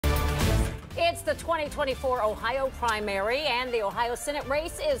It's the 2024 Ohio primary, and the Ohio Senate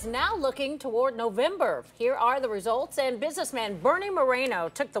race is now looking toward November. Here are the results, and businessman Bernie Moreno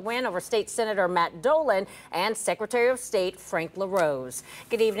took the win over State Senator Matt Dolan and Secretary of State Frank LaRose.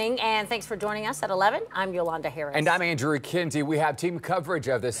 Good evening, and thanks for joining us at 11. I'm Yolanda Harris. And I'm Andrew Kinsey. We have team coverage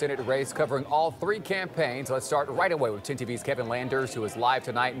of the Senate race covering all three campaigns. Let's start right away with 10 TV's Kevin Landers, who is live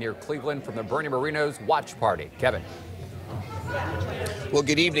tonight near Cleveland from the Bernie Moreno's watch party. Kevin. Well,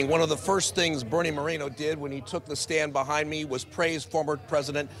 good evening. One of the first things Bernie Moreno did when he took the stand behind me was praise former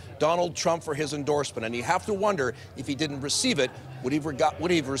President Donald Trump for his endorsement. And you have to wonder, if he didn't receive it, would he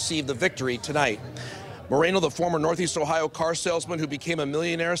have received the victory tonight? Moreno, the former Northeast Ohio car salesman who became a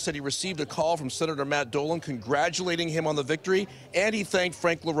millionaire, said he received a call from Senator Matt Dolan congratulating him on the victory, and he thanked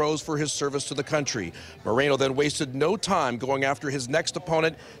Frank LaRose for his service to the country. Moreno then wasted no time going after his next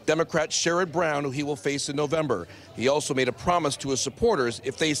opponent, Democrat Sherrod Brown, who he will face in November. He also made a promise to his supporters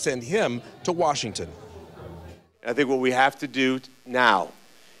if they send him to Washington. I think what we have to do now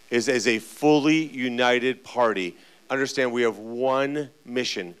is, as a fully united party, understand we have one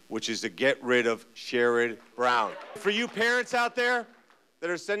mission, which is to get rid of Sherrod Brown. For you parents out there that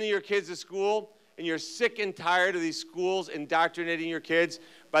are sending your kids to school and you're sick and tired of these schools indoctrinating your kids,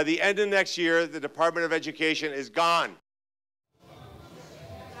 by the end of next year, the Department of Education is gone.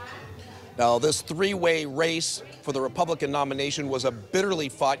 Now, this three-way race for the Republican nomination was a bitterly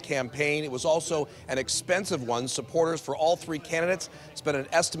fought campaign. It was also an expensive one. Supporters for all three candidates spent an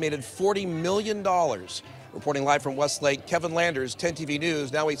estimated $40 million. Reporting live from Westlake, Kevin Landers, 10 TV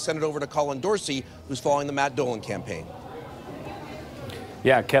News. Now we send it over to Colin Dorsey, who's following the Matt Dolan campaign.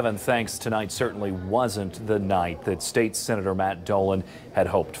 Yeah, Kevin, thanks. Tonight certainly wasn't the night that State Senator Matt Dolan had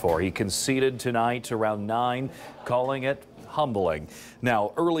hoped for. He conceded tonight around 9, calling it humbling.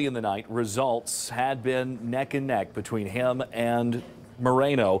 Now, early in the night, results had been neck and neck between him and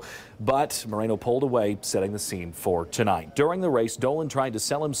Moreno, but Moreno pulled away, setting the scene for tonight. During the race, Dolan tried to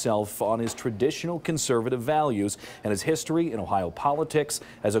sell himself on his traditional conservative values and his history in Ohio politics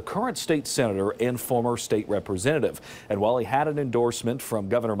as a current state senator and former state representative. And while he had an endorsement from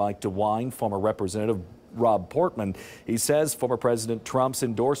Governor Mike DeWine, former Representative Rob Portman, he says former President Trump's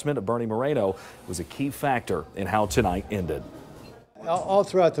endorsement of Bernie Moreno was a key factor in how tonight ended. All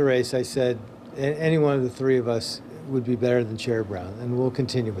throughout the race, I said any one of the three of us would be better than Sherrod Brown, and we'll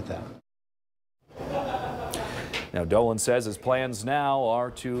continue with that. Now, Dolan says his plans now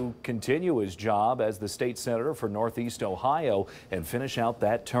are to continue his job as the state senator for Northeast Ohio and finish out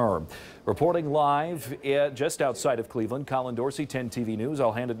that term. Reporting live just outside of Cleveland, Colin Dorsey, 10 TV News.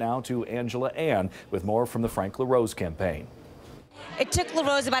 I'll hand it now to Angela Ann with more from the Frank LaRose campaign. It took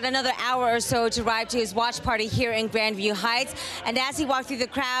LaRose about another hour or so to arrive to his watch party here in Grandview Heights. And as he walked through the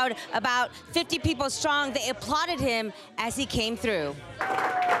crowd, about 50 people strong, they applauded him as he came through.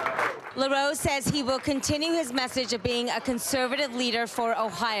 LaRose says he will continue his message of being a conservative leader for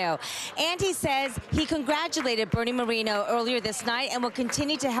Ohio. And he says he congratulated Bernie Moreno earlier this night and will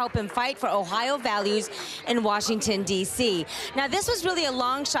continue to help him fight for Ohio values in Washington, D.C. Now, this was really a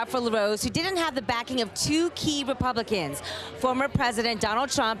long shot for LaRose, who didn't have the backing of two key Republicans, former President Donald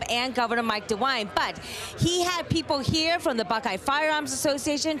Trump and Governor Mike DeWine. But he had people here from the Buckeye Firearms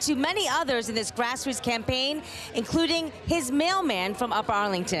Association to many others in this grassroots campaign, including his mailman from Upper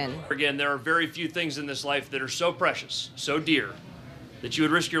Arlington. Again, there are very few things in this life that are so precious, so dear, that you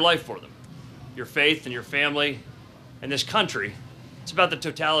would risk your life for them. Your faith and your family and this country. It's about the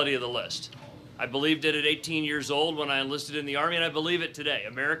totality of the list. I believed it at 18 years old when I enlisted in the Army, and I believe it today.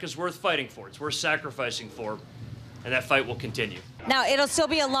 America's worth fighting for. It's worth sacrificing for. And that fight will continue. Now, it'll still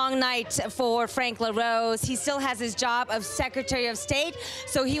be a long night for Frank LaRose. He still has his job of Secretary of State,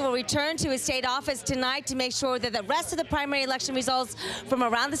 so he will return to his state office tonight to make sure that the rest of the primary election results from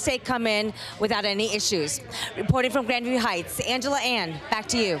around the state come in without any issues. Reporting from Grandview Heights, Angela Ann, back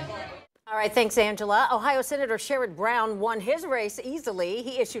to you. All right, thanks, Angela. Ohio Senator Sherrod Brown won his race easily.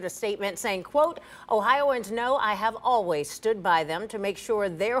 He issued a statement saying, quote, "Ohioans know I have always stood by them to make sure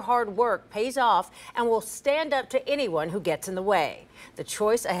their hard work pays off and will stand up to anyone who gets in the way. The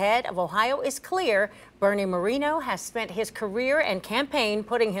choice ahead of Ohio is clear. Bernie Moreno has spent his career and campaign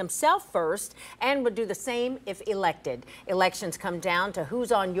putting himself first and would do the same if elected. Elections come down to whose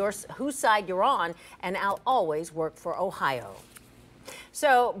side you're on, and I'll always work for Ohio."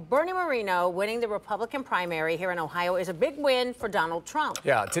 So Bernie Moreno winning the Republican primary here in Ohio is a big win for Donald Trump.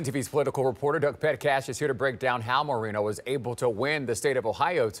 Yeah, 10 TV's political reporter Doug Petcash is here to break down how Moreno was able to win the state of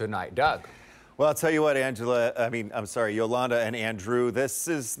Ohio tonight. Doug. Well, I'll tell you what, Yolanda and Andrew,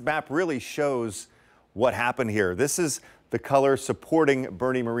 this map really shows what happened here. This is the color supporting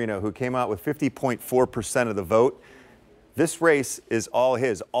Bernie Moreno, who came out with 50.4% of the vote. This race is all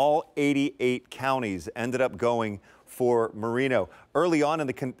his. All 88 counties ended up going for Moreno. Early on in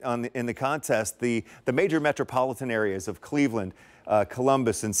the contest, the major metropolitan areas of Cleveland,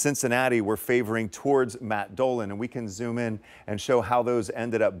 Columbus, and Cincinnati were favoring towards Matt Dolan, and we can zoom in and show how those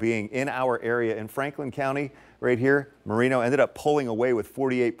ended up being in our area. In Franklin County, right here, Moreno ended up pulling away with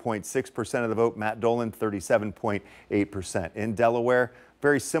 48.6% of the vote. Matt Dolan, 37.8%. In Delaware,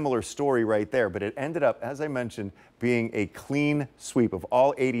 very similar story right there, but it ended up, as I mentioned, being a clean sweep of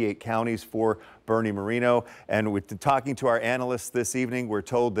all 88 counties for Bernie Moreno. And with talking to our analysts this evening, we're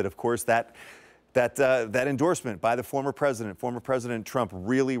told that, of course, that endorsement by the former President Trump,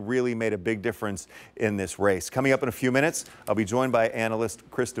 really made a big difference in this race. Coming up in a few minutes, I'll be joined by analyst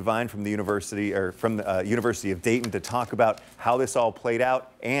Chris Devine from the University of Dayton to talk about how this all played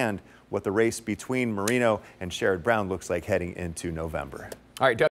out and what the race between Moreno and Sherrod Brown looks like heading into November. All right,